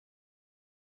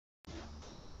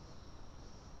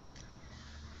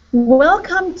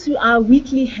Welcome to our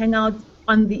weekly hangout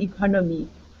on the economy.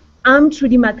 I'm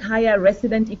Trudi Makhaya,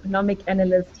 resident economic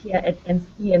analyst here at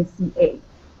eNCA.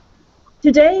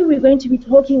 Today, we're going to be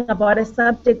talking about a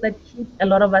subject that keeps a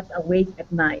lot of us awake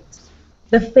at night,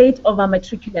 the fate of our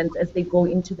matriculants as they go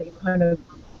into the economy.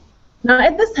 Now,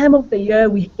 at this time of the year,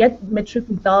 we get matric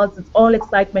results, it's all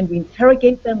excitement, we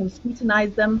interrogate them, we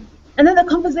scrutinize them, and then the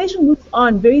conversation moves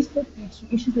on very swiftly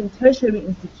to issues in tertiary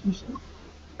institutions.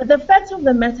 But the fact of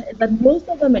the matter is that most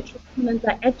of the matriculants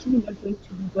are actually not going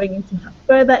to be going into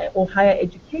further or higher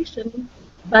education,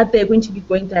 but they're going to be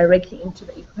going directly into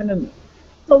the economy.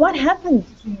 So what happens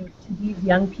to these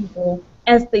young people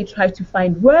as they try to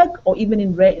find work, or even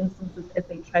in rare instances, as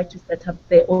they try to set up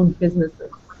their own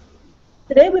businesses?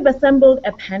 Today we've assembled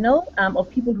a panel of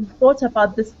people who thought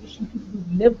about this issue, people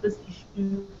who lived this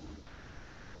issue,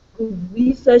 who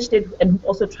researched it, and who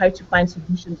also tried to find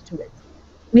solutions to it.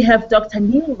 We have Dr.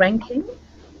 Neil Rankin,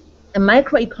 a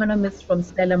microeconomist from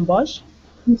Stellenbosch,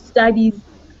 who studies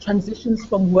transitions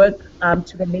from work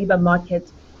to the labor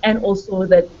market and also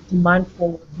the demand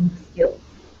for youth skills.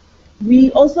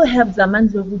 We also have Zaman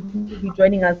Zovu, who will be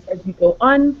joining us as we go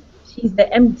on. She's the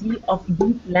MD of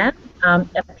Youth Lab,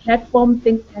 a platform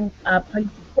think tank policy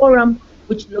forum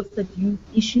which looks at youth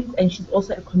issues, and she's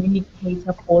also a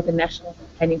communicator for the National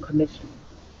Planning Commission.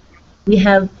 We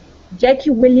have Jackie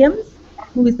Williams,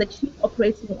 who is the Chief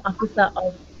Operating Officer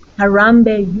of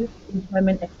Harambee Youth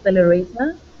Employment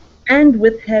Accelerator. And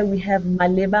with her, we have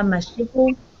Maleba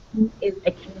Mashiko, who is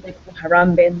a candidate for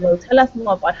Harambee. And will tell us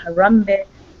more about Harambee,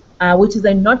 which is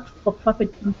a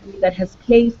not-for-profit company that has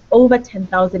placed over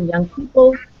 10,000 young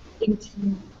people into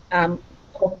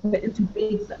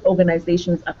big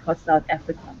organizations across South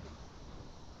Africa.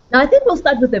 Now, I think we'll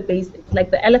start with the basics, like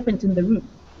the elephant in the room.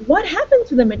 What happened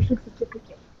to the matric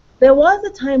certificate? There was a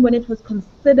time when it was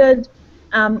considered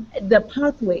the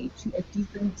pathway to a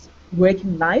decent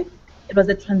working life. It was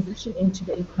a transition into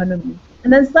the economy.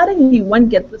 And then suddenly one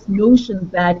gets this notion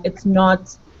that it's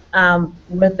not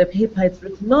with the paper it's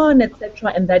written on,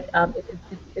 etc., and that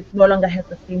it no longer has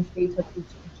the same status it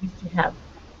used to have.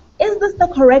 Is this the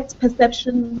correct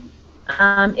perception?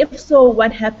 If so,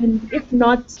 what happened? If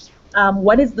not,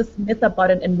 what is this myth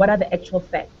about it, and what are the actual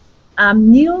facts?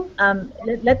 Neil,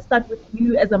 let's start with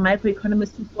you as a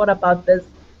microeconomist who thought about this.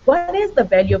 What is the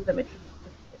value of the matric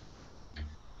certificate?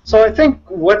 So I think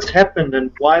what's happened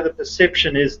and why the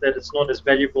perception is that it's not as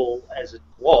valuable as it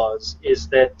was is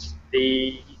that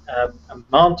the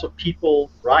amount of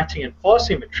people writing and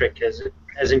passing matric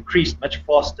has increased much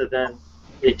faster than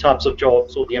the types of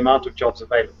jobs or the amount of jobs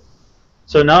available.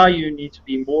 So now you need to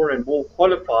be more and more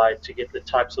qualified to get the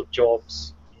types of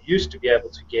jobs you used to be able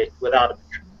to get without a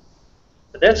matric.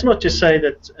 But that's not to say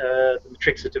that the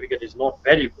matric certificate is not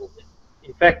valuable.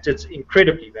 In fact, it's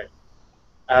incredibly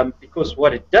valuable because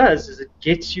what it does is it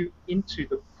gets you into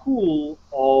the pool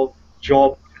of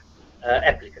job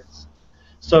applicants.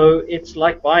 So it's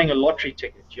like buying a lottery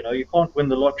ticket. You know, you can't win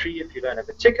the lottery if you don't have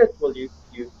a ticket. Well, you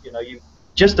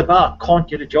just about can't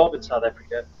get a job in South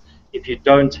Africa if you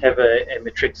don't have a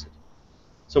matric certificate.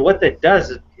 So what that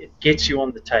does is it gets you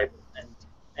on the table,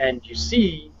 and you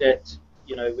see that.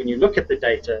 You know, when you look at the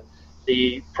data,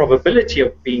 the probability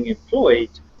of being employed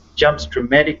jumps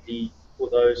dramatically for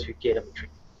those who get a matric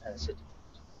certificate.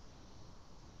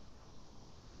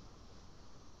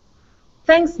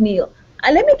 Thanks, Neil.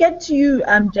 Let me get to you,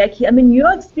 Jackie. I mean,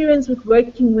 your experience with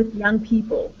working with young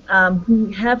people who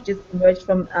have just emerged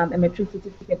from a matric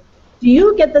certificate, do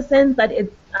you get the sense that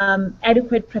it's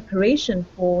adequate preparation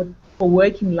for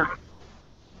working life?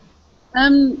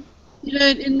 You know,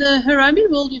 in the Harambee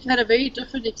world, we've had a very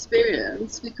different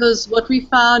experience because what we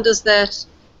found is that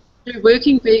through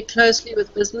working very closely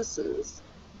with businesses,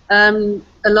 a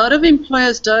lot of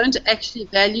employers don't actually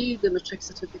value the matric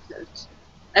certificate.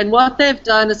 And what they've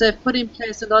done is they've put in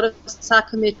place a lot of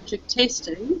psychometric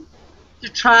testing to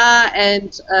try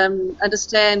and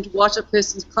understand what a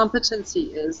person's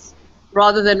competency is,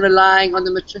 rather than relying on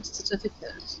the matric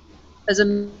certificate as a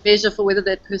measure for whether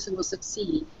that person will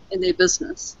succeed in their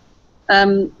business.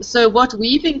 So what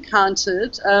we've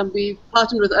encountered, we've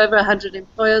partnered with over 100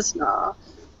 employers now,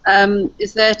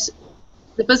 is that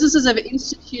the businesses have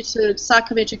instituted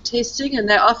psychometric testing, and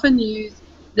they often use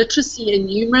literacy and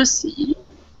numeracy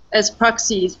as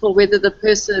proxies for whether the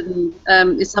person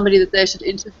is somebody that they should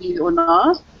interview or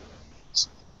not.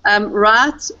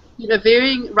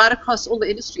 Varying right across all the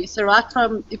industries. So right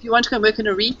from, if you want to go work in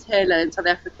a retailer in South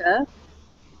Africa,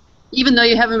 even though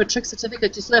you have a matric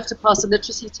certificate, you still have to pass a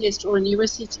literacy test or a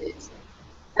numeracy test.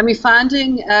 And we're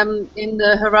finding in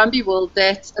the Harambee world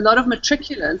that a lot of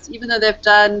matriculants, even though they've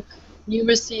done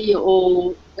numeracy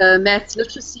or maths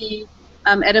literacy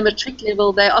at a matric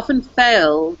level, they often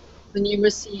fail the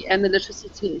numeracy and the literacy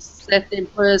tests that the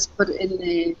employers put in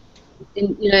their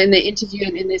interview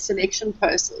and in their selection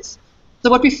process. So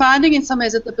what we're finding in some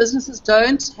ways is that the businesses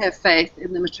don't have faith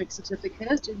in the matric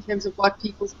certificate in terms of what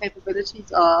people's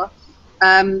capabilities are,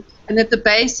 and that the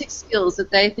basic skills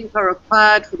that they think are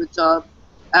required for the job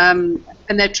and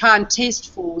they try and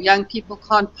test for, young people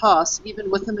can't pass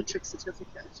even with a matric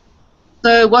certificate.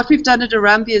 So what we've done at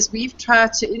Harambee is we've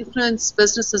tried to influence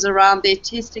businesses around their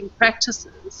testing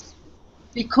practices.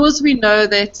 Because we know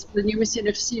that the numeracy and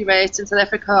literacy rates in South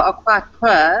Africa are quite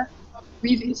poor,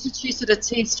 we've instituted a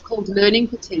test called learning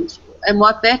potential. And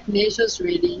what that measures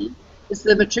really is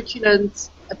the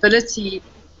matriculant's ability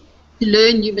to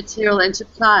learn new material and to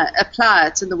apply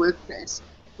it in the workplace,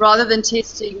 rather than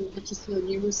testing literacy or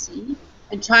numeracy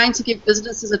and trying to give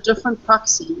businesses a different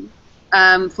proxy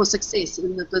for success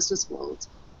in the business world.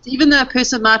 So even though a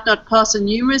person might not pass a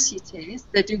numeracy test,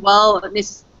 they do well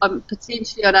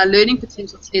potentially on our learning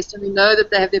potential test, and we know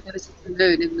that they have the ability to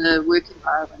learn in the work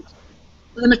environment.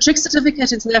 So the matric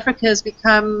certificate in South Africa has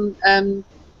become,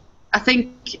 I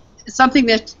think, something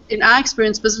that, in our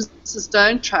experience, businesses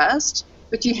don't trust,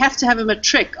 but you have to have a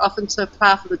matric often to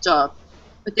apply for the job.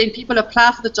 But then people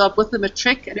apply for the job with the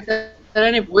matric, and if they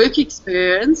don't have work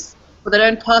experience, or they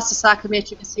don't pass the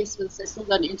psychometric assessments, they still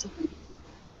don't interview.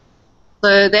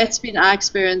 So that's been our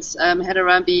experience at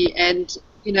Harambee, and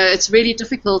it's really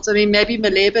difficult. I mean, maybe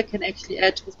Maleba can actually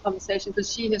add to this conversation,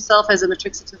 because she herself has a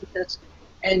matric certificate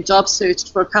and job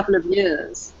searched for a couple of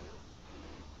years.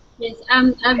 Yes,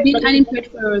 I've been unemployed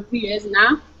for 3 years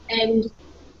now, and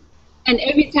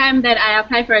every time that I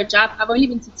apply for a job, I've only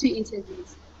been to 2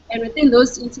 interviews. And within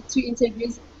those 2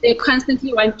 interviews, they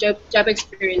constantly want job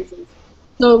experiences.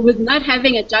 So with not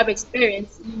having a job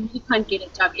experience, you really can't get a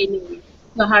job anyway.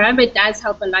 So Harambee does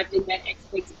help a lot in that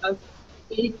aspect of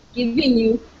giving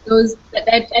you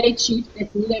that attitude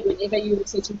that's needed whenever you're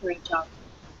searching for a job.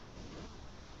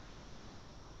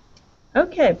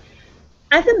 Okay.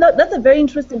 I think that's a very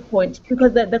interesting point,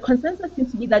 because the consensus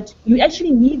seems to be that you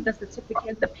actually need the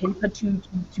certificate, the paper to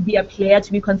be a player,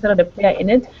 to be considered a player in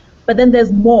it, but then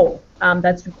there's more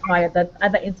that's required that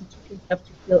other institutions have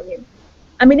to fill in.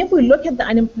 I mean, if we look at the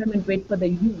unemployment rate for the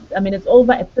youth, I mean, it's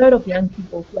over 1/3 of young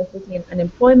people who are sitting in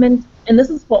unemployment, and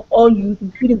this is for all youth,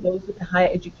 including those with a higher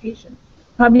education.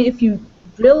 Probably if you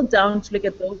drill down to look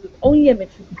at those with only a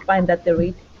matric, you find that the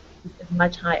rate is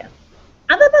much higher.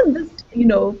 Other than this,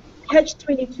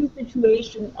 catch-22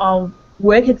 situation of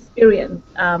work experience,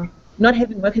 not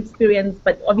having work experience,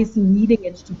 but obviously needing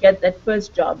it to get that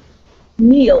first job.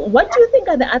 Neil, what do you think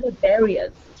are the other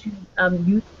barriers to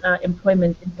youth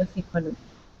employment in this economy?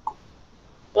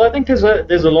 Well, I think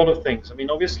there's a lot of things. I mean,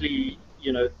 obviously,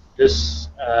 this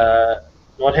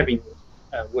not having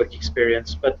work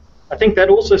experience, but I think that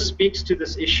also speaks to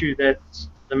this issue that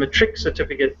the matric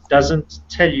certificate doesn't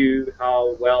tell you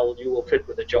how well you will fit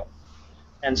with a job.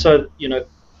 And so,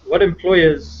 what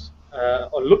employers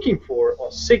are looking for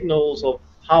are signals of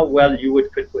how well you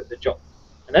would fit with the job.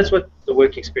 And that's what the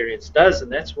work experience does, and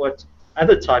that's what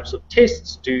other types of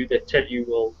tests do that tell you,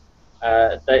 well,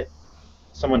 that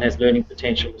someone has learning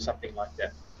potential or something like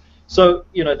that. So,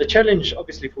 the challenge,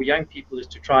 obviously, for young people is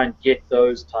to try and get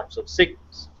those types of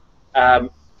signals.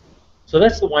 So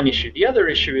that's the one issue. The other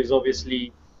issue is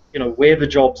obviously, where the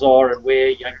jobs are and where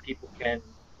young people can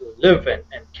live and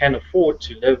can afford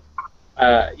to live.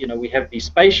 We have these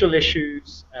spatial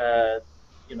issues,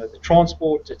 the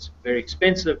transport, it's very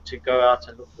expensive to go out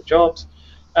and look for jobs.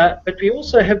 But we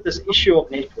also have this issue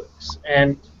of networks.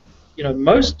 And,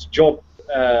 most job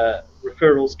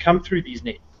referrals come through these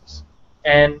networks.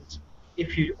 And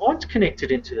if you aren't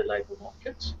connected into the labor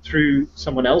market through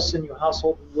someone else in your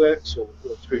household who works or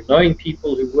through knowing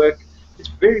people who work, it's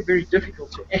very, very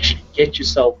difficult to actually get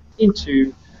yourself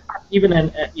into even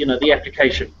the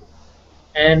application.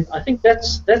 And I think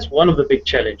that's one of the big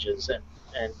challenges,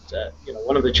 and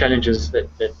one of the challenges that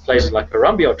places like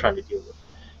Harambee are trying to deal with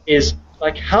is,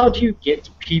 like, how do you get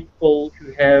people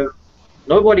who have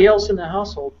nobody else in the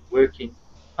household working?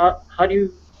 How do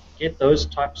you get those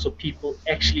types of people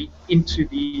actually into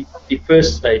the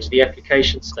first stage, the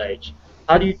application stage?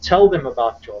 How do you tell them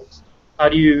about jobs? How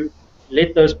do you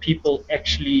let those people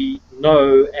actually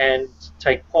know and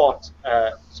take part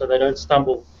so they don't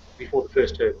stumble before the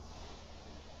first hurdle?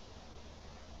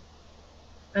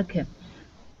 Okay.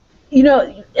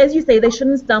 As you say, they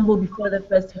shouldn't stumble before the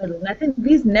first hurdle. And I think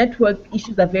these network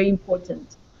issues are very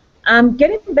important.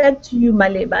 Getting back to you,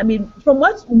 Maleba, I mean, from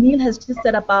what Neil has just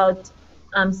said about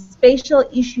spatial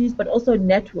issues, but also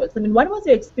networks, I mean, what was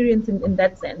your experience in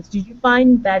that sense? Did you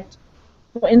find that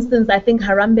For instance, I think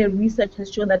Harambee research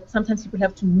has shown that sometimes people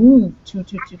have to move to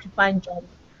find jobs.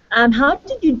 How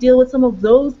did you deal with some of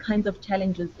those kinds of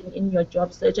challenges in your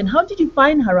job search, and how did you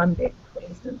find Harambee, for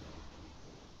instance?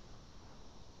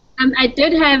 I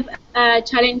did have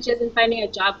challenges in finding a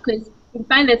job, because you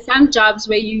find that some jobs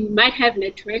where you might have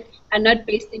network are not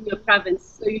based in your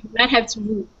province, so you might have to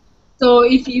move. So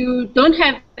if you don't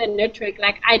have a network,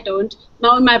 like I don't,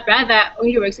 my brother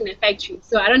only works in a factory,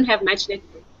 so I don't have much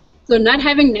network. So not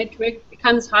having network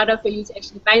becomes harder for you to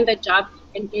actually find the job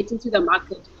and get into the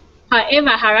market. However,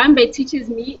 Harambee teaches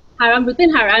me,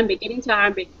 within Harambee, getting to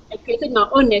Harambee, I created my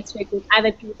own network with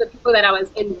other people, the people that I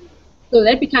was in with. So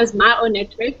that becomes my own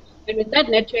network, and with that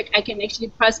network, I can actually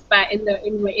prosper in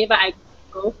wherever I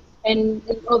go and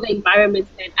in all the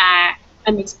environments that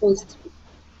I'm exposed to.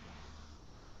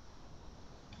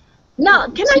 Now,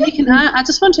 I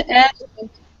just want to add.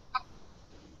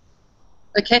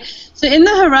 Okay, so in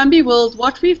the Harambee world,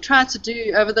 what we've tried to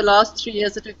do over the last 3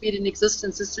 years that we've been in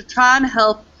existence is to try and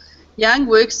help young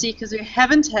work seekers who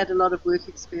haven't had a lot of work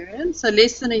experience, so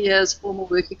less than a year's formal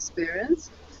work experience,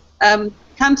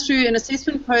 come through an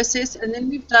assessment process, and then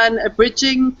we've done a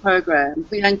bridging program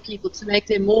for young people to make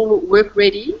them more work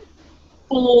ready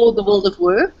for the world of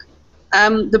work.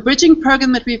 The bridging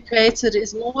program that we've created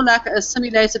is more like a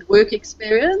simulated work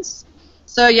experience.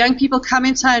 So young people come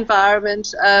into our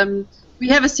environment. We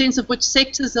have a sense of which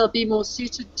sectors they'll be more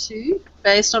suited to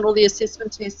based on all the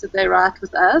assessment tests that they write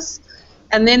with us.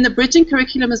 And then the bridging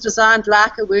curriculum is designed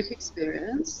like a work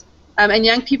experience. And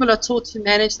young people are taught to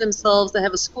manage themselves. They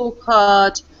have a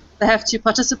scorecard. They have to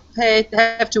participate. They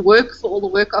have to work for all the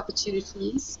work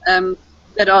opportunities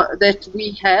that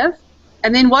we have.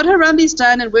 And then what Harambee's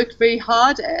done and worked very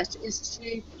hard at is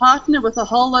to partner with a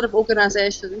whole lot of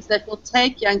organizations that will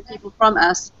take young people from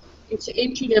us into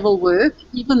entry-level work,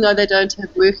 even though they don't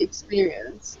have work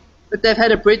experience. But they've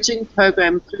had a bridging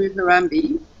program through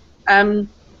Harambee. And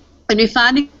we're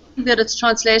finding that it's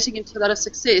translating into a lot of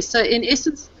success. So in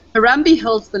essence, Harambee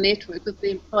holds the network with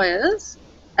the employers,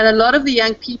 and a lot of the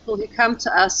young people who come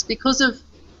to us, because of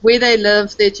where they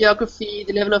live, their geography,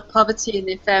 the level of poverty in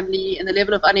their family, and the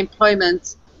level of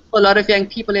unemployment for a lot of young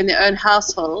people in their own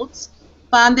households,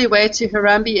 find their way to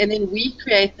Harambee, and then we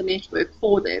create the network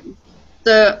for them.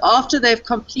 So after they've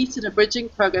completed a bridging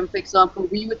program, for example,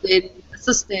 we would then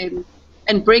assist them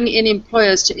and bring in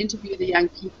employers to interview the young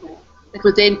people that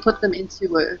would then put them into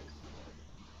work.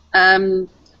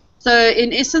 So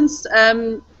in essence,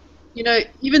 even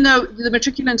though the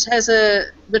matriculant has a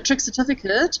matric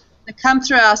certificate, they come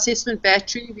through our assessment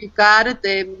battery. We've guided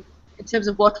them in terms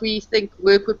of what we think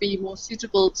work would be more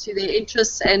suitable to their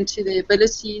interests and to their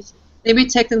abilities. Then we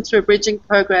take them through a bridging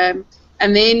program,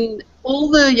 and then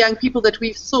all the young people that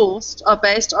we've sourced are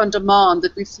based on demand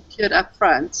that we've secured up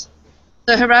front.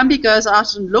 So Harambee goes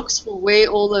out and looks for where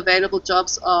all the available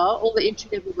jobs are, all the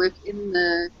entry-level work in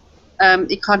the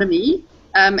economy,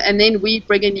 and then we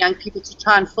bring in young people to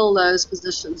try and fill those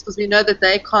positions, because we know that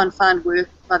they can't find work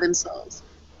by themselves.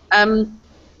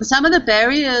 Some of the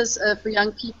barriers for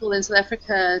young people in South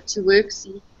Africa to work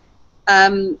seek,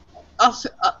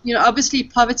 obviously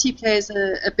poverty plays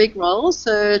a big role.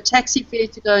 So taxi fare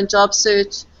to go and job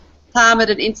search, time at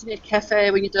an internet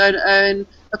cafe when you don't own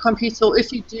a computer, or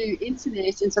if you do,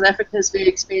 internet in South Africa is very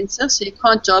expensive, so you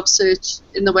can't job search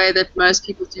in the way that most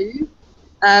people do.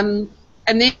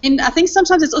 And then I think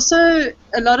sometimes it's also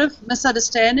a lot of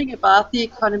misunderstanding about the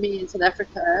economy in South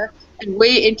Africa and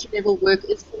where entry-level work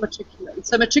is for matriculants.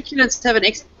 So matriculants have an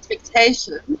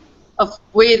expectation of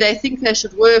where they think they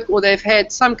should work, or they've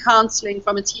had some counseling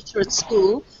from a teacher at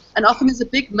school, and often there's a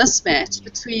big mismatch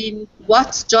between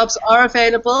what jobs are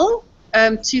available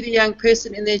to the young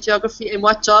person in their geography and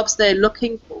what jobs they're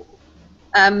looking for.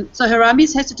 So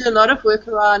Harambee's had to do a lot of work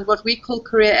around what we call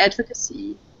career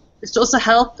advocacy, is to also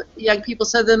help young people.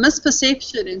 So the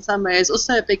misperception in some ways is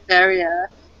also a big barrier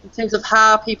in terms of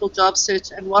how people job search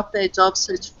and what they job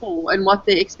search for and what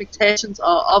their expectations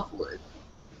are of work,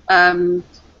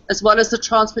 as well as the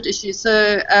transport issue.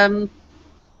 So,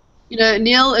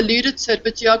 Neil alluded to it,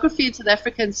 but geography in South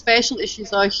Africa and spatial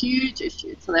issues are a huge issue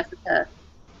in South Africa,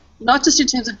 not just in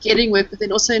terms of getting work, but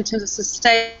then also in terms of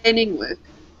sustaining work.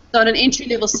 So on an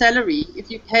entry-level salary, if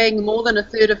you're paying more than a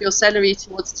third of your salary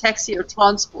towards taxi or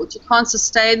transport, you can't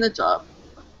sustain the job.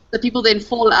 The people then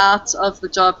fall out of the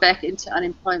job back into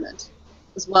unemployment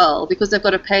as well, because they've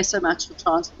got to pay so much for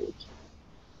transport.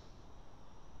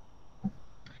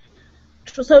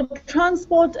 So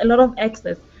transport, a lot of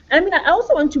access. I mean, I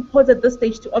also want to pause at this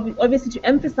stage to obviously to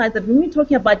emphasize that when we're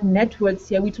talking about networks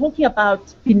here, we're talking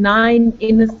about benign,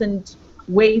 innocent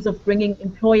ways of bringing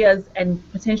employers and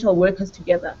potential workers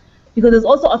together. Because there's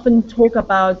also often talk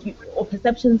about or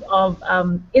perceptions of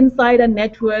insider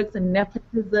networks and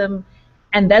nepotism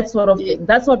and that sort of thing.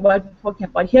 That's not what we're talking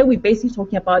about. Here we're basically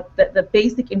talking about the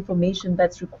basic information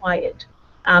that's required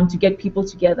to get people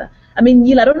together. I mean,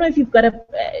 Neil, I don't know if you've got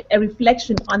a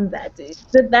reflection on that.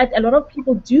 That a lot of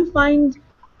people do find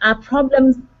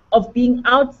problems of being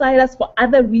outsiders for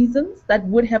other reasons that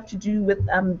would have to do with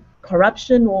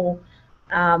corruption or,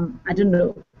 I don't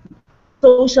know,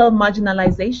 social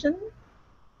marginalization.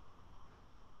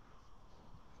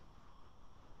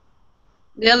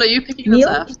 Neil, are you picking this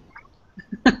up?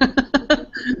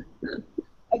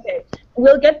 Okay,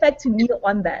 we'll get back to Neil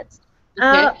on that.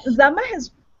 Okay. Zama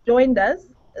has joined us.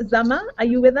 Zama, are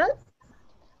you with us?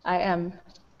 I am.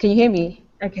 Can you hear me?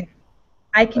 Okay,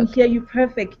 I can hear you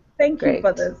perfect. Thank you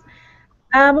for this.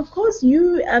 Of course,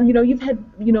 you've had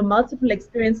multiple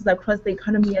experiences across the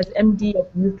economy as MD of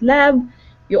Youth Lab.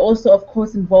 You're also, of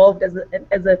course, involved as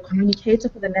a communicator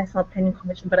for the National Planning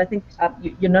Commission, but I think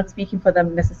you're not speaking for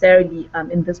them necessarily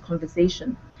in this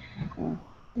conversation.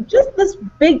 Just this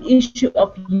big issue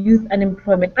of youth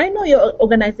unemployment. I know your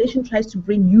organization tries to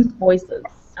bring youth voices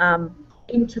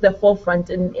into the forefront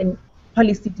in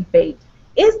policy debate.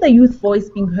 Is the youth voice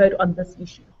being heard on this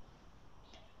issue?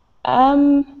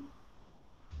 I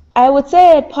would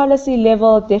say at policy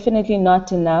level, definitely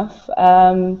not enough.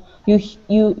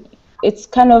 It's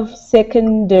kind of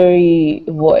secondary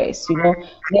voice. There are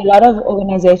a lot of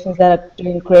organizations that are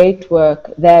doing great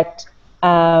work that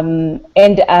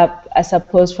end up, I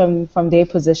suppose, from their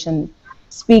position,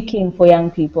 speaking for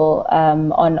young people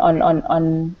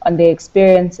on their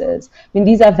experiences. I mean,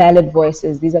 these are valid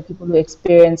voices. These are people who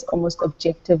experience almost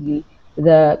objectively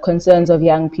the concerns of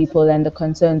young people and the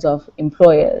concerns of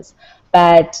employers.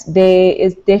 But there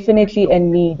is definitely a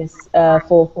need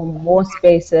for more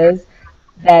spaces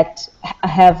that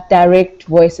have direct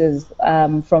voices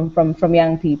from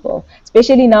young people,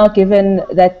 especially now given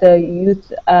that the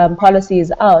youth policy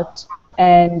is out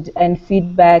and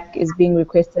feedback is being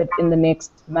requested in the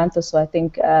next month or so. I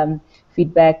think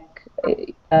feedback,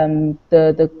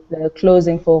 the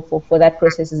closing for that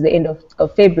process is the end of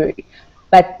February.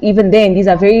 But even then, these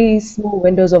are very small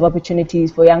windows of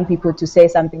opportunities for young people to say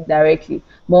something directly.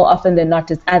 More often than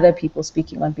not, it's other people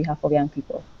speaking on behalf of young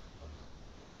people.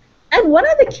 And what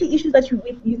are the key issues that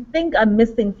you think are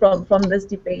missing from this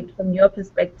debate, from your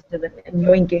perspective and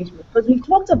your engagement? Because we've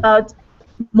talked about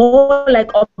more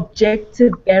like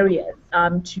objective barriers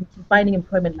to finding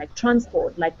employment, like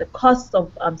transport, like the costs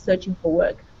of searching for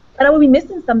work. But are we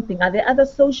missing something? Are there other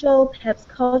social, perhaps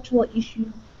cultural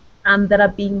issues that are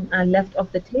being left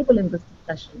off the table in this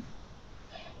discussion?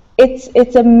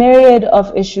 It's a myriad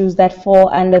of issues that fall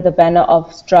under the banner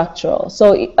of structural.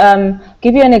 So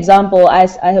give you an example. I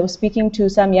was speaking to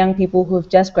some young people who have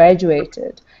just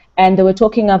graduated, and they were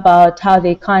talking about how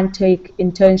they can't take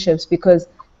internships because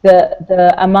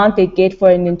the amount they get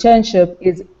for an internship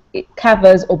it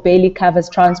covers or barely covers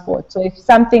transport. So if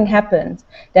something happens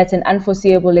that's an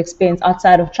unforeseeable expense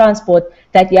outside of transport,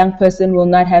 that young person will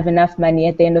not have enough money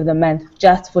at the end of the month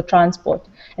just for transport.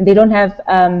 And they don't have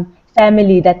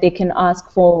family that they can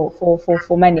ask for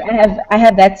money. I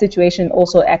have that situation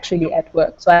also actually at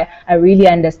work, so I really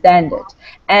understand it.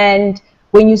 And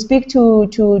when you speak to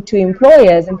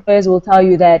employers will tell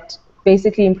you that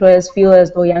basically employers feel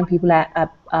as though young people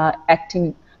are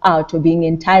acting out or being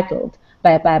entitled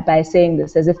by saying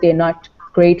this, as if they're not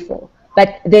grateful.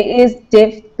 But there is,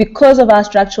 because of our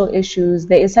structural issues,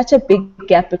 there is such a big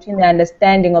gap between the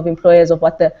understanding of employers of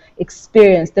what the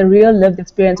experience, the real lived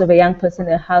experience of a young person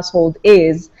in a household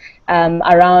is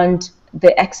around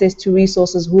the access to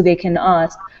resources, who they can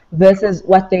ask, versus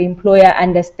what the employer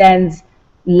understands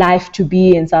life to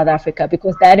be in South Africa.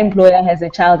 Because that employer has a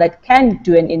child that can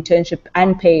do an internship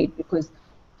unpaid because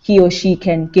he or she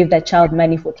can give that child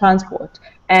money for transport.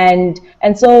 And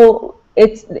so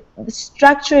it's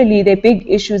structurally the big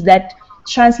issues that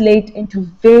translate into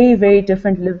very, very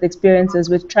different lived experiences,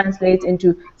 which translates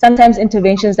into sometimes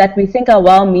interventions that we think are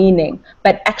well-meaning,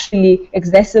 but actually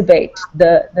exacerbate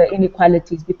the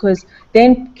inequalities, because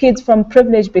then kids from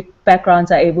privileged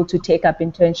backgrounds are able to take up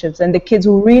internships, and the kids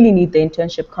who really need the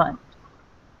internship can't.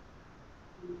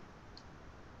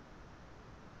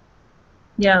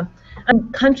 Yeah.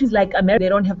 Countries like America, they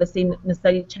don't have the same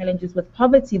necessary challenges with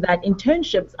poverty, that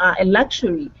internships are a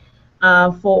luxury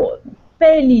for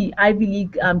fairly Ivy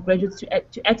League graduates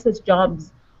to access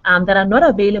jobs that are not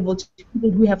available to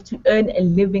people who have to earn a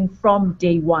living from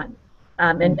day one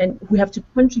and who have to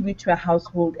contribute to a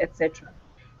household, etc.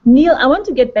 Neil, I want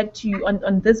to get back to you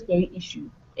on this very issue,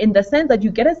 in the sense that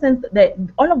you get a sense that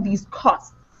all of these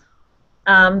costs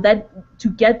that to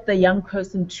get the young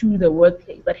person to the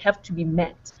workplace that have to be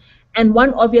met. And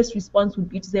one obvious response would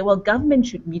be to say, well, government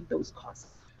should meet those costs.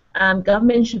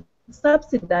 Government should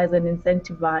subsidize and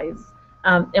incentivize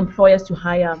employers to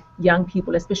hire young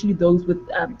people, especially those with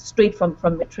straight from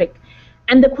Matric.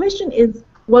 And the question is,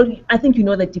 well, I think you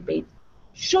know the debate.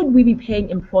 Should we be paying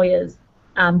employers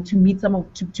to meet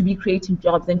to be creating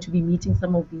jobs and to be meeting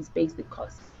some of these basic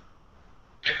costs?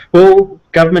 Well,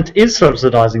 government is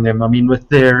subsidizing them. I mean, with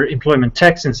their employment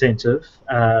tax incentive,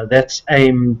 that's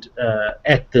aimed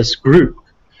at this group.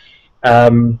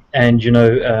 And, you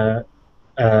know,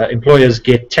 employers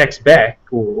get tax back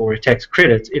or a tax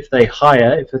credit if they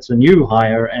hire, if it's a new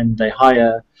hire and they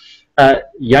hire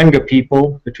younger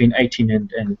people between 18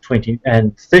 and 20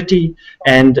 and 30,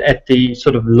 and at the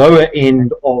sort of lower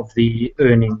end of the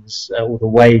earnings or the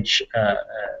wage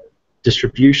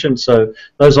distribution. So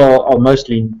those are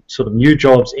mostly sort of new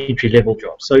jobs, entry-level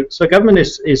jobs. So government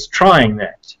is trying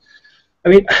that. I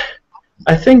mean,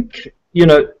 I think, you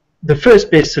know, the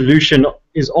first best solution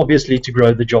is obviously to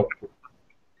grow the job pool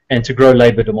and to grow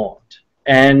labor demand.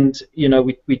 And, you know,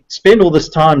 we spend all this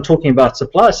time talking about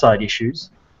supply side issues.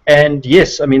 And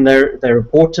yes, I mean, they're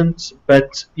important,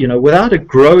 but, you know, without a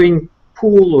growing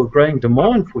pool or growing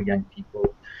demand for young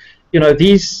people, you know,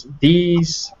 these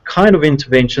kind of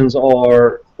interventions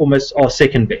are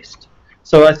second best.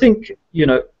 So I think, you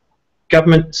know,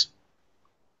 government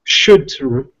should,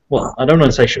 well, I don't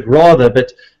want to say should rather,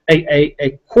 but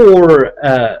a core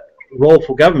role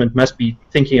for government must be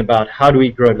thinking about how do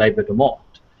we grow labor demand.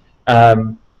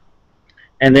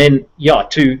 And then, yeah,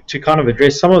 to kind of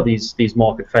address some of these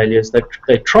market failures,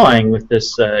 they're trying with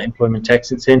this employment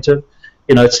tax incentive.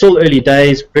 You know, it's still early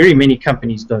days. Very many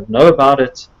companies don't know about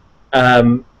it.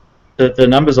 The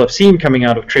numbers I've seen coming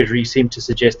out of Treasury seem to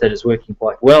suggest that it's working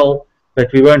quite well,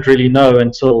 but we won't really know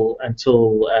until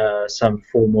some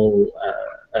formal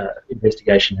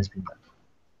investigation has been done.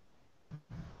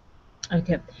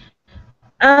 Okay.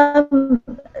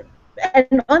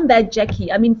 And on that,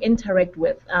 Jackie, I mean, interact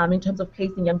with in terms of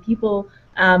placing young people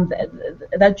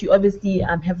that you obviously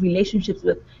have relationships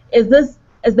with. Is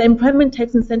the employment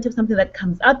tax incentive something that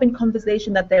comes up in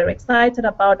conversation that they're excited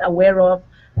about, aware of,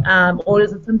 or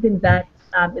is it something that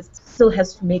it still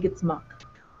has to make its mark?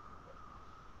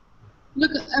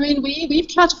 Look, I mean, we've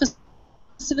tried to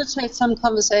facilitate some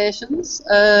conversations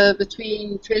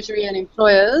between Treasury and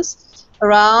employers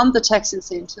around the tax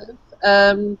incentive.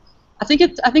 I think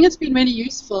it's been really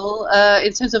useful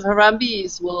in terms of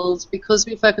Harambe's world, because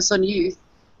we focus on youth,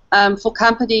 for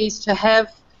companies to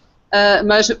have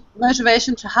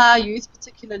motivation to hire youth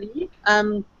particularly.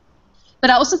 But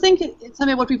I also think it's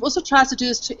something what we've also tried to do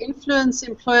is to influence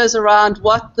employers around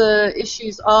what the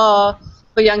issues are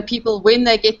for young people when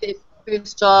they get their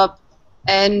first job,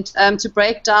 and to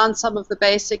break down some of the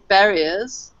basic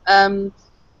barriers. For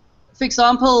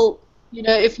example, you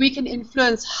know, if we can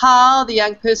influence how the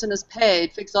young person is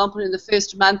paid, for example, in the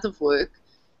first month of work,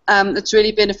 it's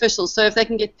really beneficial. So if they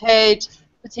can get paid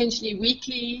potentially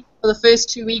weekly for the first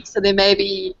 2 weeks, and then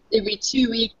maybe every 2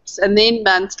 weeks, and then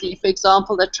monthly, for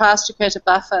example, that tries to create a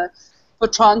buffer for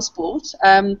transport.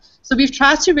 So we've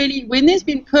tried to really, when there's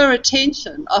been poor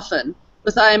retention often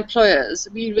with our employers,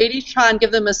 we really try and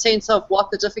give them a sense of what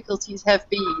the difficulties have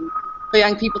been for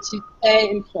young people to stay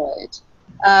employed.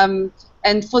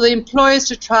 And for the employers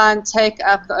to try and take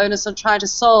up the onus on trying to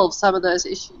solve some of those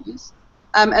issues.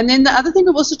 And then the other thing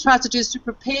we've also tried to do is to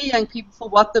prepare young people for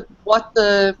what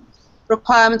the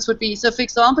requirements would be. So, for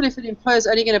example, if an employer is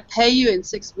only going to pay you in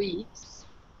 6 weeks,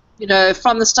 you know,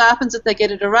 from the stipends that they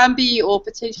get at Harambe or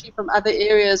potentially from other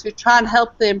areas, we try and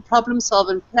help them problem solve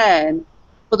and plan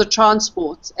for the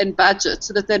transport and budget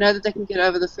so that they know that they can get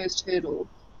over the first hurdle.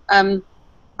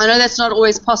 I know that's not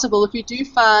always possible. If we do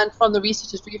find from the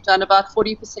research that we've done, about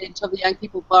 40% of the young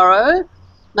people borrow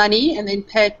money and then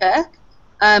pay it back.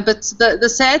 But the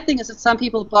sad thing is that some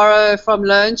people borrow from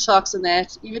loan sharks and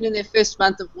that, even in their first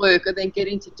month of work, and then get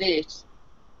into debt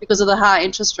because of the high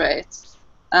interest rates,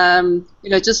 you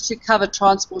know, just to cover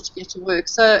transport to get to work.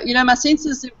 So, you know, my sense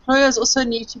is employers also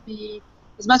need to be,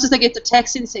 as much as they get the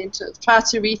tax incentive, try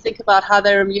to rethink about how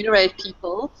they remunerate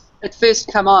people that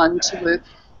first come on to work.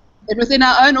 And within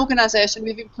our own organization,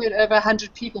 we've employed over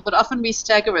 100 people, but often we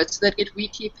stagger it so they get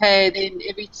weekly pay, then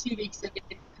every 2 weeks they get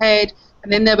paid,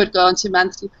 and then they would go on to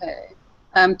monthly pay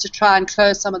to try and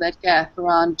close some of that gap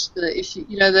around the issue,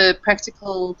 you know, the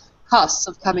practical costs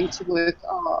of coming to work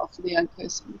are for the young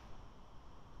person.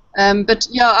 But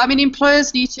yeah, I mean,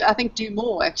 employers need to, I think, do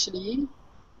more actually.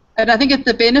 And I think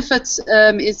the benefits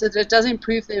is that it does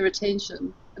improve their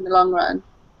retention in the long run.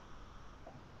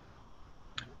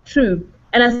 True.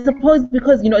 And I suppose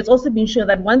because, it's also been shown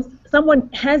that once someone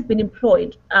has been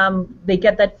employed, they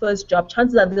get that first job,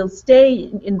 chances are they'll stay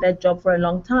in that job for a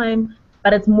long time,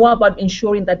 but it's more about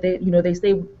ensuring that they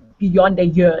stay beyond a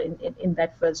year in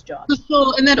that first job. For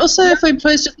sure. And then also for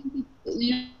employers,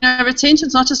 retention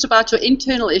is not just about your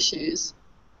internal issues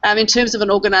in terms of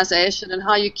an organization and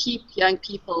how you keep young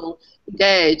people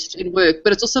engaged in work,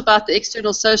 but it's also about the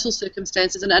external social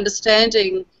circumstances and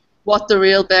understanding what the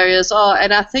real barriers are.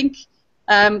 And I think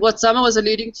what Zama was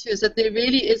alluding to is that there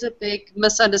really is a big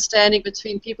misunderstanding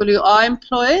between people who are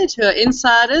employed, who are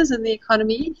insiders in the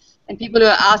economy, and people who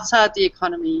are outside the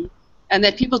economy. And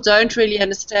that people don't really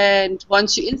understand,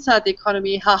 once you're inside the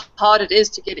economy, how hard it is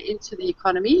to get into the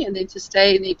economy and then to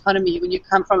stay in the economy when you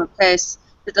come from a place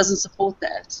that doesn't support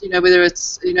that. Whether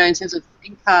it's, in terms of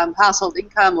income, household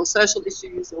income, or social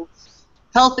issues, or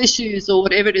health issues, or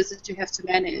whatever it is that you have to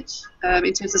manage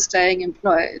in terms of staying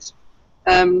employed.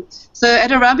 So at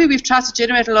Harambee, we've tried to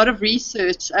generate a lot of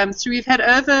research. So we've had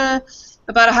over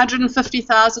about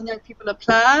 150,000 young people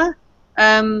apply.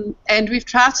 And we've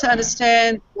tried to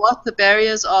understand what the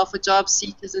barriers are for job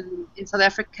seekers in South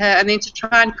Africa, and then to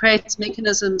try and create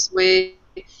mechanisms where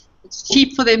it's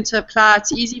cheap for them to apply,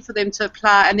 it's easy for them to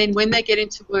apply, and then when they get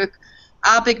into work,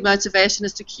 our big motivation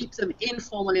is to keep them in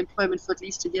formal employment for at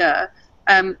least a year.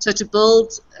 So to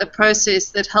build a process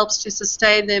that helps to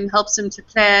sustain them, helps them to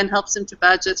plan, helps them to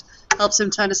budget, helps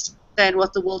them to understand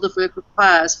what the world of work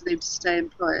requires for them to stay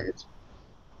employed.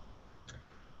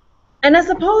 And I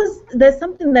suppose there's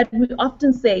something that we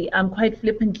often say quite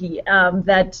flippantly,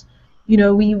 that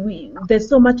there's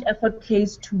so much effort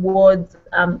placed towards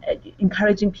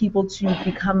encouraging people to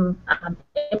become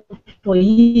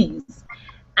employees,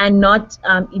 and not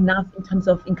enough in terms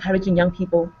of encouraging young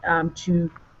people to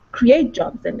create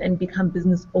jobs and become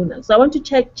business owners. So I want to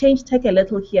change tack a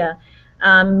little here,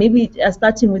 maybe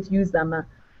starting with you, Zama.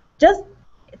 Just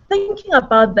thinking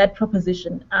about that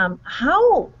proposition,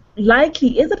 how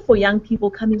likely is it for young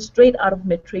people coming straight out of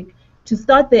Matric to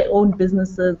start their own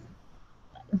businesses?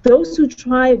 Those who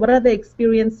try, what are their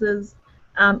experiences?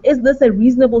 Is this a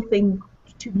reasonable thing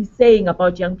to be saying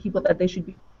about young people, that they should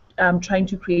be trying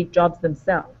to create jobs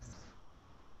themselves?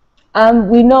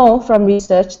 We know from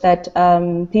research that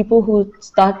people who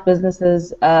start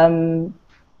businesses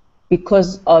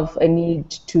because of a need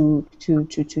to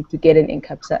get an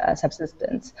income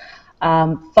subsistence,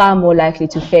 far more likely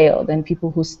to fail than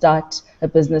people who start a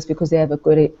business because they have a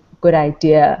good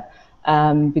idea,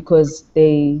 because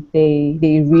they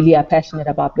really are passionate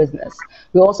about business.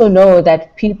 We also know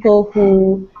that people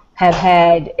who have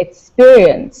had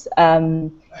experience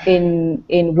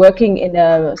in working in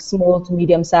a small to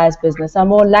medium-sized business are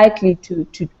more likely to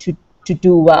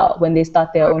do well when they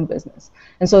start their own business.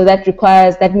 And so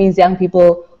that means young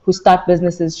people who start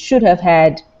businesses should have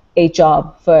had a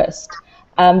job first.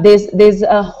 There's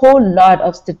a whole lot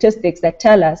of statistics that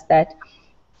tell us that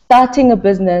starting a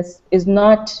business is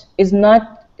not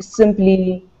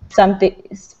simply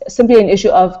an issue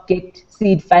of get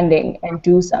seed funding and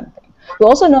do something. We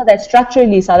also know that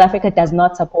structurally South Africa does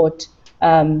not support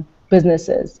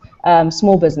businesses,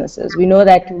 small businesses. We know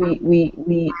that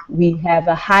we have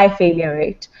a high failure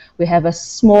rate. We have a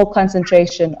small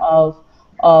concentration of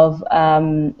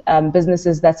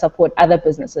businesses that support other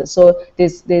businesses. So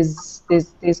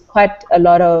there's quite a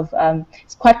lot of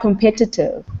it's quite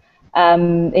competitive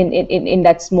in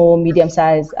that small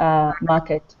medium-sized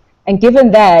market. And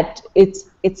given that, it's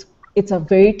a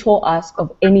very tall ask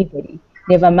of anybody,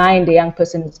 never mind a young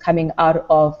person who's coming out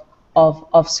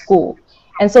of school.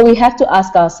 And so we have to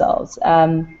ask ourselves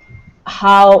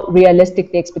how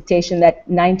realistic the expectation that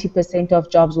 90% of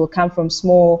jobs will come from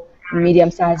small and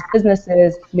medium-sized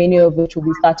businesses, many of which will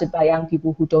be started by young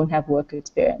people who don't have work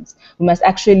experience. We must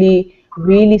actually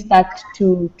really start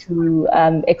to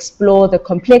explore the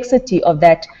complexity of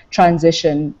that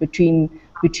transition between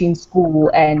school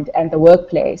and the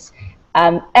workplace,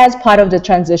 as part of the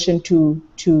transition to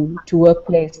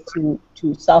workplace, to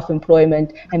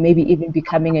self-employment, and maybe even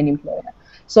becoming an employer.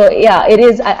 So yeah, it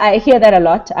is. I hear that a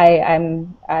lot.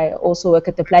 I also work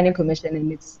at the Planning Commission,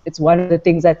 and it's one of the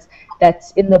things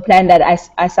that's in the plan that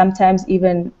I sometimes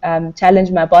even challenge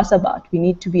my boss about. We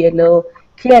need to be a little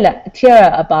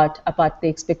clearer about the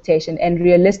expectation and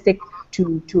realistic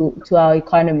to our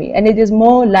economy. And it is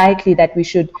more likely that we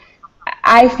should,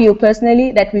 I feel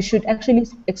personally, that we should actually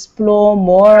explore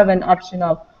more of an option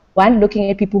of, one,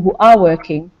 looking at people who are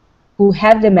working, who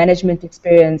have the management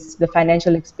experience, the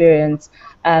financial experience,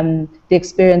 the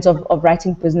experience of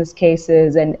writing business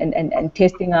cases and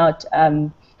testing out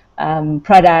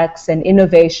products and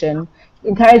innovation,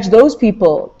 encourage those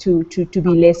people to be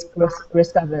less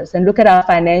risk averse, and look at our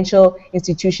financial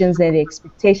institutions and the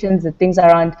expectations, the things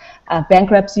around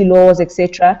bankruptcy laws,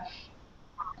 etc.,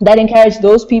 that encourage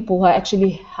those people who are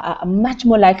actually much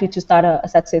more likely to start a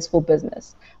successful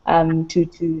business,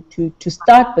 to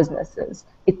start businesses.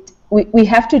 We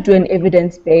have to do an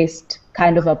evidence-based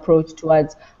kind of approach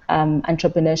towards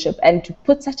entrepreneurship, and to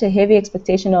put such a heavy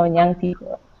expectation on young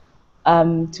people.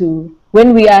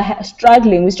 When we are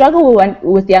struggling, we struggle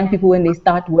with young people when they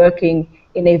start working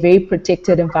in a very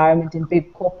protected environment in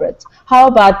big corporates. How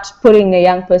about putting a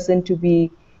young person to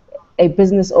be a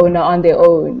business owner on their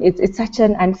own? It's such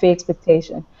an unfair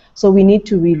expectation. So we need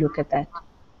to relook at that.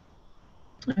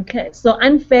 Okay, so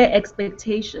unfair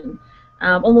expectation,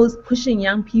 almost pushing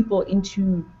young people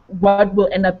into what will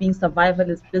end up being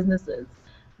survivalist businesses.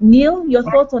 Neil, your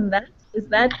thoughts on that? Is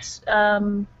that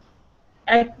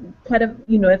quite a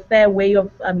fair way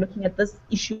of looking at this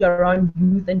issue around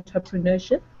youth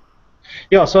entrepreneurship?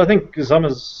 Yeah, so I think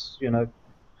Zama's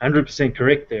 100%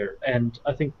 correct there, and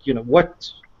I think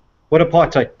what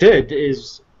apartheid did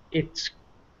is it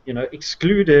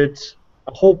excluded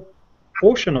a whole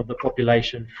portion of the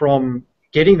population from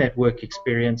getting that work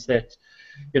experience that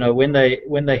when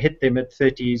they hit their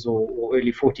mid-30s or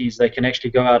early 40s, they can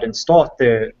actually go out and start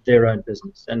their own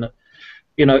business. And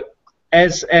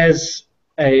as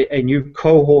a new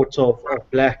cohort of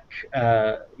black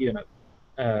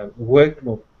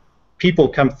people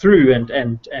come through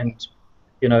and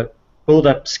build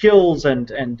up skills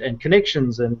and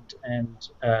connections and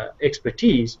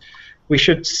expertise, we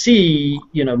should see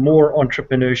more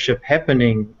entrepreneurship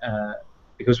happening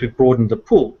because we've broadened the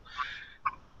pool.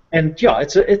 And yeah,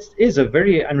 it is a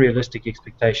very unrealistic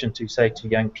expectation to say to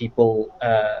young people,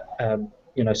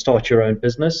 start your own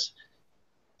business.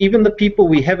 Even the people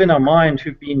we have in our mind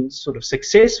who've been sort of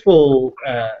successful,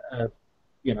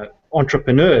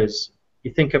 entrepreneurs.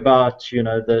 You think about,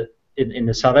 in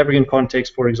the South African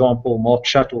context, for example, Mark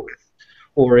Shuttleworth,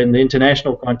 or in the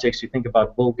international context, you think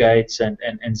about Bill Gates and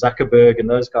Zuckerberg and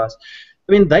those guys.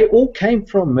 I mean, they all came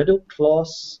from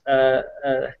middle-class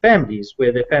families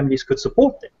where their families could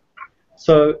support them.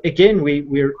 So again,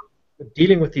 we're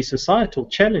dealing with these societal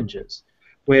challenges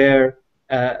where,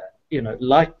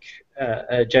 like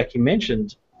Jackie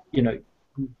mentioned,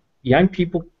 young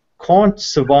people can't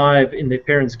survive in their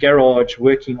parents' garage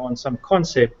working on some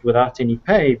concept without any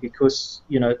pay because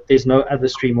there's no other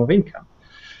stream of income.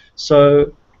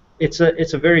 So it's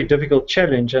a very difficult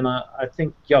challenge, and I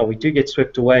think we do get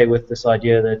swept away with this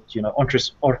idea that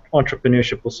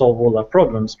entrepreneurship will solve all our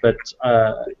problems, but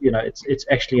it's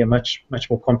actually a much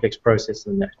more complex process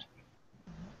than that.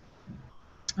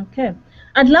 Okay,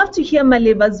 I'd love to hear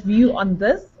Maleba's view on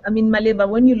this. I mean, Maleba,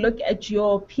 when you look at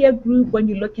your peer group, when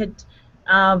you look at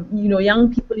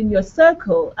young people in your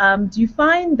circle, do you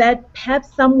find that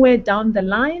perhaps somewhere down the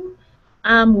line,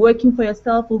 working for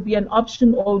yourself will be an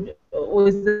option, or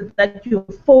is it that you're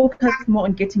focused more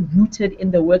on getting rooted in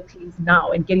the workplace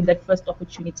now and getting that first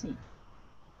opportunity?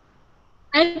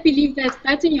 I believe that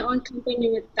starting your own company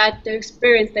with the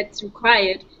experience that's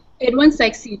required, it won't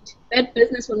succeed. That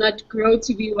business will not grow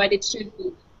to be what it should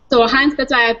be. So hence,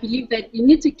 that's why I believe that you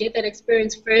need to get that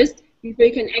experience first before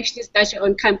you can actually start your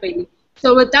own company.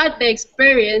 So without the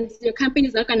experience, your company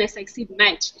is not going to succeed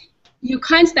much. You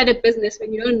can't start a business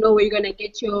when you don't know where you're going to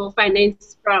get your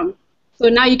finance from. So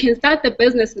now you can start the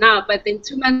business now, but then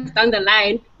 2 months down the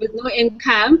line, with no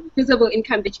income, visible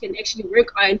income that you can actually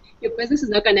work on, your business is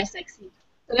not going to succeed.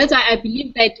 So that's why I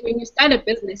believe that when you start a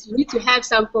business, you need to have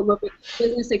some form of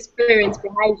business experience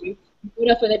behind you in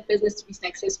order for that business to be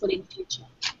successful in the future.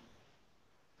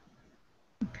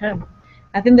 Okay.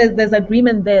 I think there's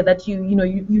agreement there that you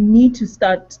need to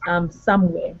start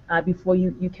somewhere before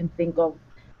you can think of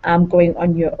going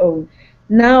on your own.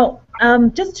 Now,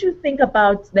 just to think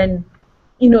about then,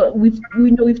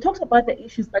 we've talked about the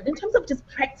issues, but in terms of just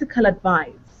practical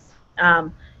advice,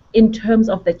 in terms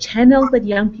of the channels that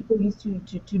young people use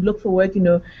to look for work,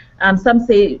 some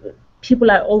say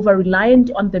people are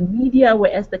over-reliant on the media,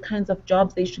 whereas the kinds of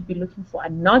jobs they should be looking for are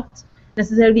not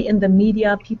necessarily in the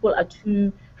media. People are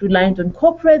too reliant on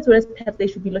corporates, whereas perhaps they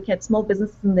should be looking at small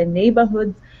businesses in their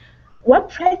neighborhoods. What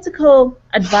practical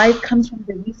advice comes from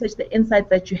the research, the insights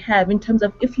that you have, in terms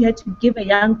of if you had to give a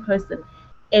young person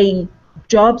a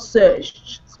job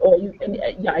search or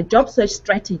a job search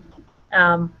strategy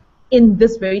in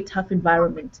this very tough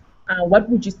environment? What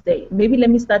would you say? Maybe let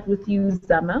me start with you,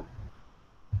 Zama.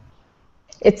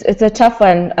 It's a tough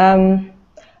one.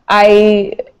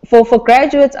 For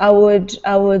graduates, I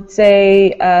would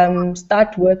say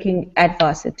start working at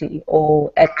varsity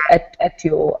or at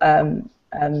your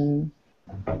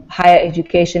higher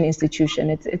education institution.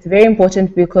 It's very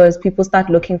important because people start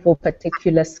looking for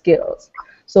particular skills.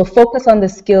 So focus on the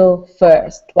skill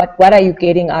first. What are you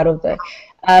getting out of the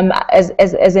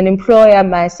as an employer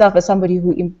myself, as somebody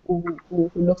who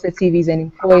looks at CVs and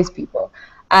employs people,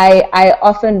 I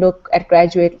often look at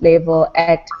graduate level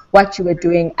at what you were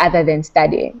doing other than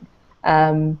studying.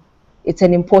 It's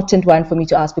an important one for me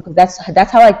to ask because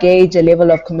that's how I gauge a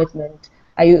level of commitment.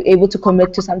 Are you able to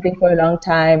commit to something for a long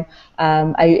time?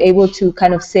 Are you able to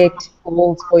kind of set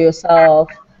goals for yourself?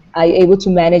 Are you able to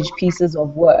manage pieces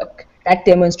of work? That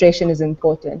demonstration is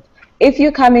important. If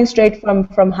you're coming straight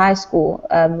from high school,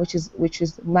 which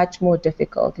is much more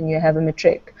difficult, and you have a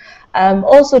matric,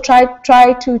 also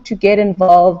try to get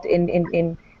involved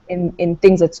in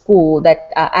things at school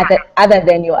that are other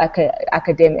than your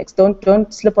academics.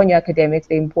 Don't slip on your academics;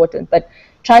 they're important, but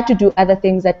try to do other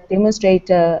things that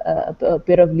demonstrate a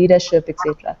bit of leadership,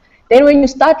 etc. Then, when you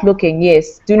start looking,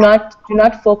 yes, do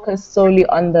not focus solely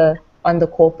on the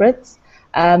corporates.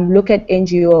 Look at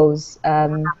NGOs.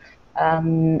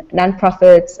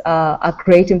 Non-profits are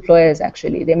great employers,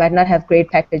 actually. They might not have great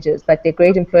packages, but they're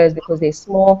great employers because they're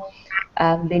small.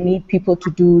 They need people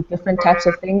to do different types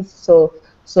of things.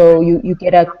 So you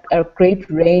get a great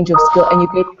range of skill, and you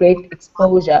get great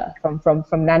exposure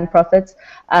from non-profits.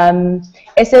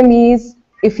 SMEs,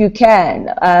 if you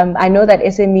can. I know that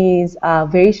SMEs are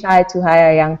very shy to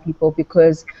hire young people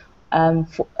because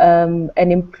an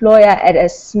employer at a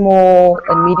small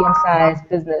and medium-sized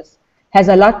business has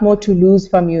a lot more to lose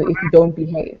from you if you don't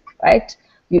behave, right?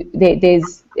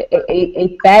 There's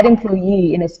a bad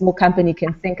employee in a small company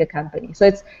can sink a company. So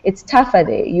it's tougher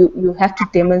there. You have to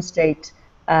demonstrate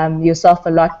yourself a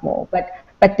lot more.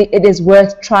 But it is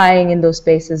worth trying in those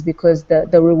spaces because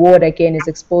the reward, again, is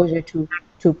exposure to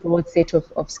a broad set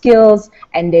of skills,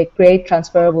 and they're great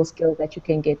transferable skills that you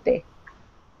can get there.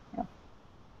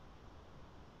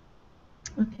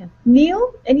 Okay.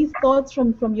 Neil, any thoughts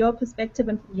from your perspective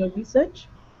and from your research?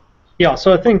 Yeah,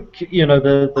 so I think,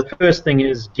 the first thing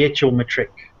is get your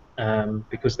matric,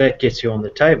 because that gets you on the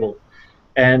table.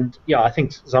 And yeah, I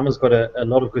think Zama's got a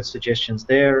lot of good suggestions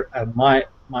there. My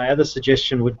other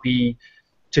suggestion would be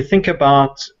to think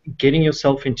about getting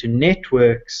yourself into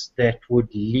networks that would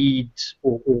lead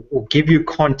or give you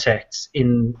contacts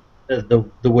in the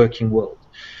working world.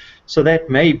 So that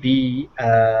may be,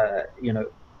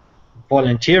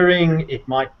 volunteering, it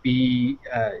might be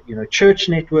church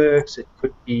networks, it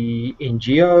could be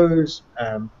NGOs,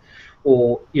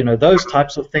 or those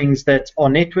types of things that are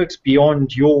networks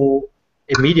beyond your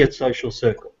immediate social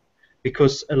circle,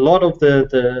 because a lot of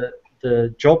the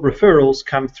job referrals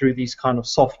come through these kind of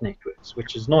soft networks,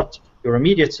 which is not your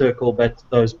immediate circle but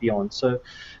those beyond. So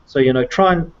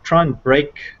try and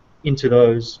break into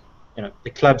those, the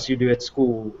clubs you do at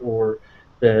school or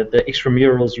the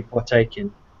extramurals you partake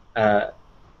in.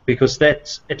 Because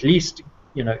that at least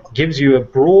gives you a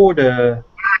broader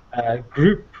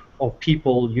group of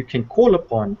people you can call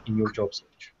upon in your job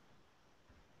search.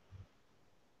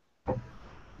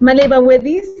 Maleba, were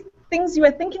these things you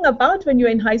were thinking about when you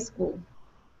were in high school?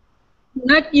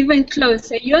 Not even close.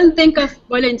 So you don't think of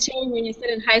volunteering when you're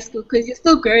still in high school because you're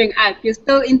still growing up. You're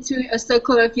still into a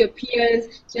circle of your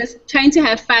peers, just trying to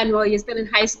have fun while you're still in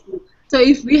high school. So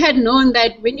if we had known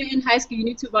that when you're in high school you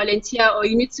need to volunteer or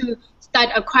you need to start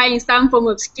acquiring some form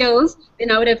of skills,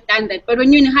 then I would have done that. But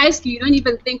when you're in high school, you don't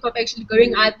even think of actually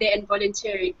going out there and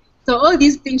volunteering. So all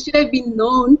these things should have been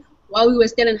known while we were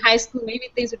still in high school. Maybe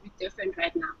things would be different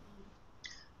right now.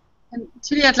 And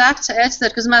Trudi, I'd like to add to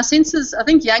that because my sense is I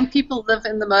think young people live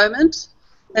in the moment.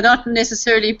 They're not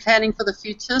necessarily planning for the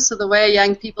future. So the way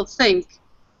young people think,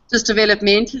 just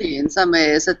developmentally in some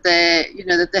ways, that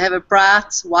they have a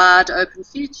bright, wide, open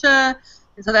future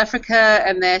in South Africa,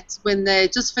 and that when they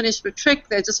just finish matric,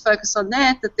 they just focus on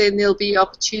that then there'll be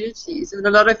opportunities. And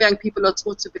a lot of young people are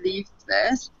taught to believe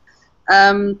that.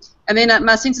 And then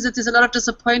my sense is that there's a lot of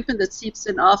disappointment that seeps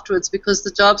in afterwards because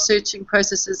the job searching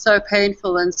process is so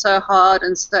painful and so hard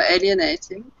and so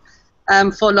alienating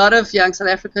for a lot of young South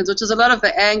Africans, which is a lot of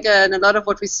the anger and a lot of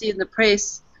what we see in the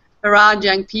press around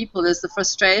young people is the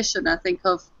frustration, I think,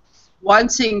 of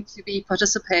wanting to be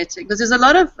participating. Because there's a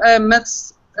lot of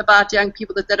myths about young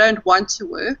people that they don't want to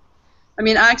work. I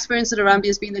mean, our experience at Harambee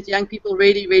has been that young people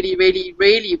really, really, really,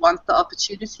 really want the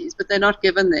opportunities, but they're not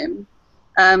given them.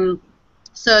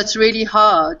 So it's really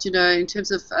hard, in terms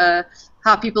of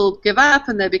how people give up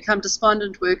and they become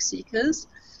despondent work seekers.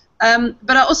 But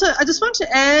I just want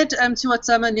to add to what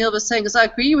Zama and Neil was saying, because I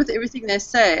agree with everything they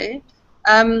say.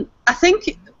 I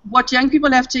think what young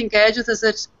people have to engage with is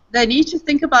that they need to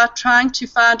think about trying to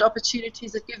find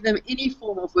opportunities that give them any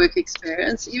form of work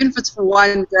experience, even if it's for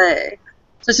one day.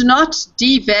 So to not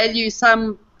devalue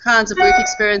some kinds of work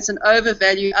experience and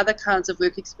overvalue other kinds of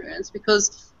work experience,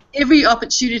 because every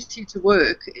opportunity to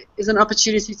work is an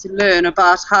opportunity to learn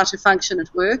about how to function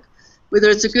at work, whether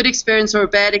it's a good experience or a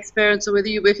bad experience, or whether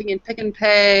you're working in Pick and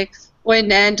Pay or in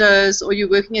Nando's, or you're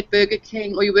working at Burger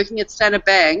King, or you're working at Standard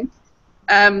Bank.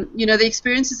 You know, the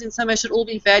experiences in some way should all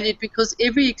be valued, because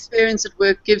every experience at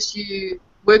work gives you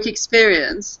work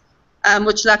experience,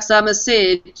 which, like Zama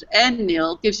said, and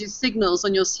Neil, gives you signals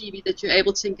on your CV that you're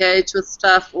able to engage with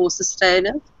staff or sustain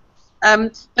it.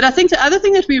 But I think the other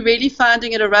thing that we're really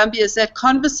finding at Harambee is that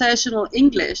conversational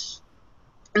English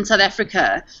in South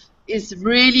Africa is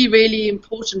really, really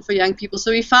important for young people.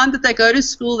 So we find that they go to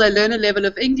school, they learn a level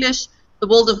of English, the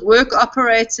world of work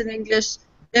operates in English,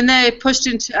 then they're pushed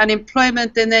into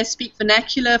unemployment, then they speak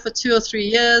vernacular for 2 or 3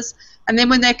 years, and then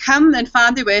when they come and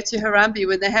find their way to Harambee,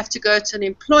 when they have to go to an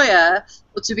employer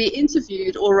or to be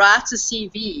interviewed or write a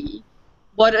CV,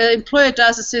 what an employer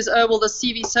does is says, oh, well, the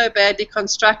CV is so badly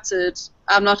constructed,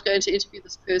 I'm not going to interview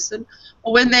this person.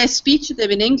 Or when they speak to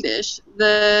them in English,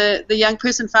 the young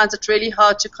person finds it really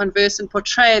hard to converse and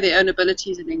portray their own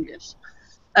abilities in English.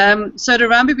 So at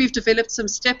Harambee, we've developed some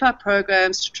step-up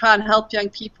programs to try and help young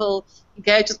people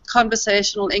engage with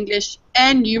conversational English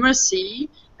and numeracy,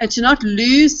 and to not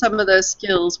lose some of those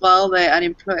skills while they're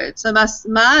unemployed. So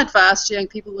my advice to young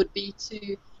people would be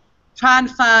to try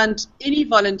and find any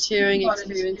volunteering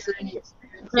experiences,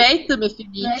 create them if you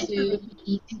need to,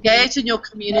 engage in your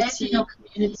community.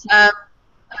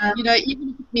 You know, even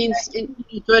if it means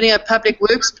joining a public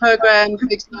works program, for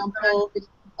example,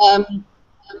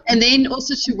 and then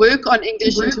also to work on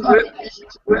English and to work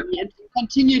and to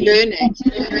continue learning.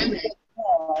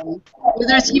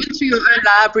 Whether it's even through your own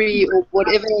library or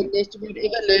whatever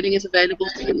learning is available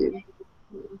to you.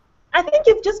 I think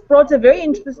you've just brought a very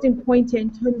interesting point in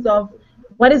terms of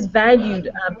what is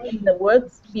valued in the work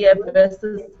sphere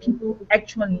versus people's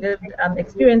actual lived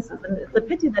experiences. And it's a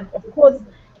pity that, of course,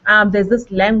 there's this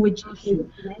language issue.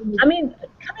 I mean,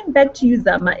 coming back to you,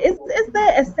 Zama, is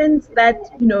there a sense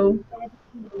that, you know,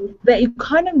 the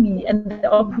economy and the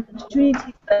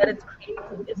opportunities that it's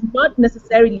creating is not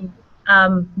necessarily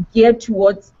geared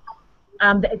towards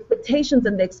the expectations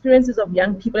and the experiences of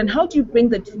young people, and how do you bring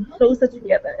the two closer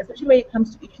together, especially when it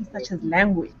comes to issues such as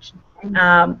language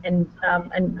and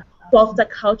softer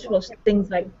cultural things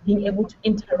like being able to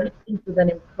interact with an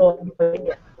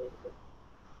employer?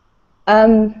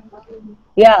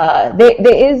 Yeah,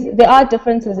 there are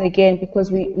differences again,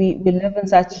 because we live in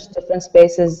such different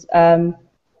spaces.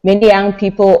 Many young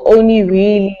people only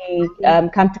really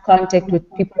come to contact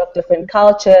with people of different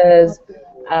cultures,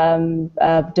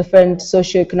 different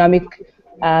socioeconomic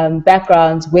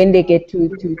backgrounds when they get to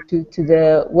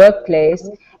the workplace.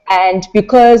 And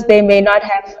because they may not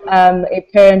have a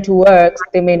parent who works,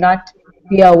 they may not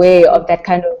be aware of that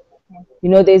kind of, you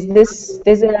know, there's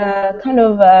a kind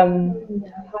of,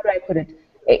 how do I put it,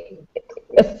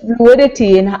 a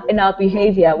fluidity in our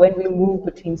behavior when we move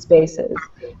between spaces,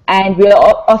 and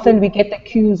often we get the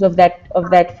cues of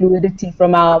that fluidity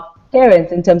from our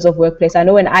parents in terms of workplace. I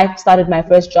know when I started my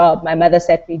first job, my mother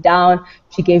sat me down,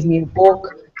 she gave me a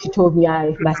book, she told me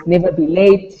I must never be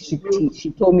late,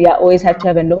 she told me I always have to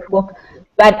have a notebook,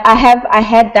 but I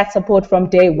had that support from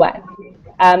day one.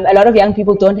 A lot of young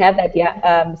people don't have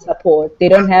that support. They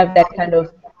don't have that kind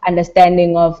of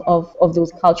understanding of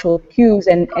those cultural cues,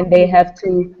 and they have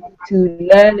to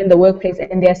learn in the workplace,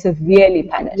 and they're severely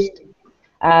punished.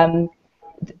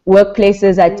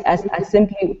 Workplaces are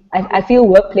simply, I feel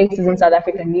workplaces in South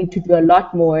Africa need to do a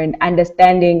lot more in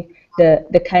understanding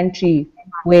the country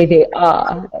where they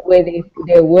are, where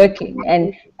they're working,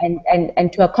 and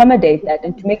to accommodate that,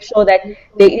 and to make sure that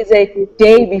there is a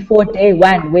day before day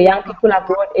one where young people are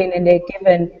brought in and they're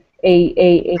given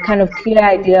a kind of clear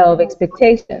idea of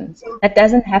expectations. That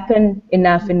doesn't happen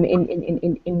enough in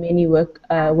many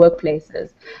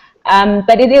workplaces.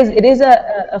 But it is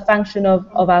a function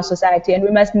of our society, and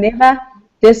we must never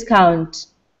discount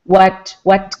what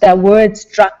the word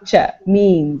structure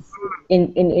means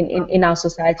in our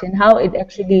society, and how it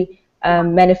actually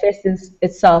manifests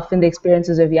itself in the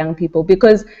experiences of young people,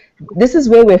 because this is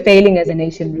where we're failing as a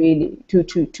nation, really,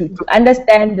 to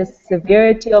understand the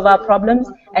severity of our problems,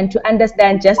 and to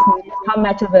understand just how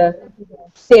much of a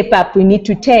step up we need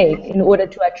to take in order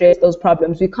to address those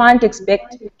problems. We can't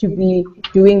expect to be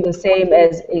doing the same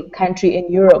as a country in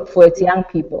Europe for its young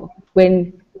people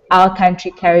when our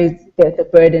country carries the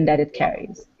burden that it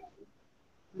carries.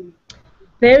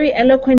 Very eloquent.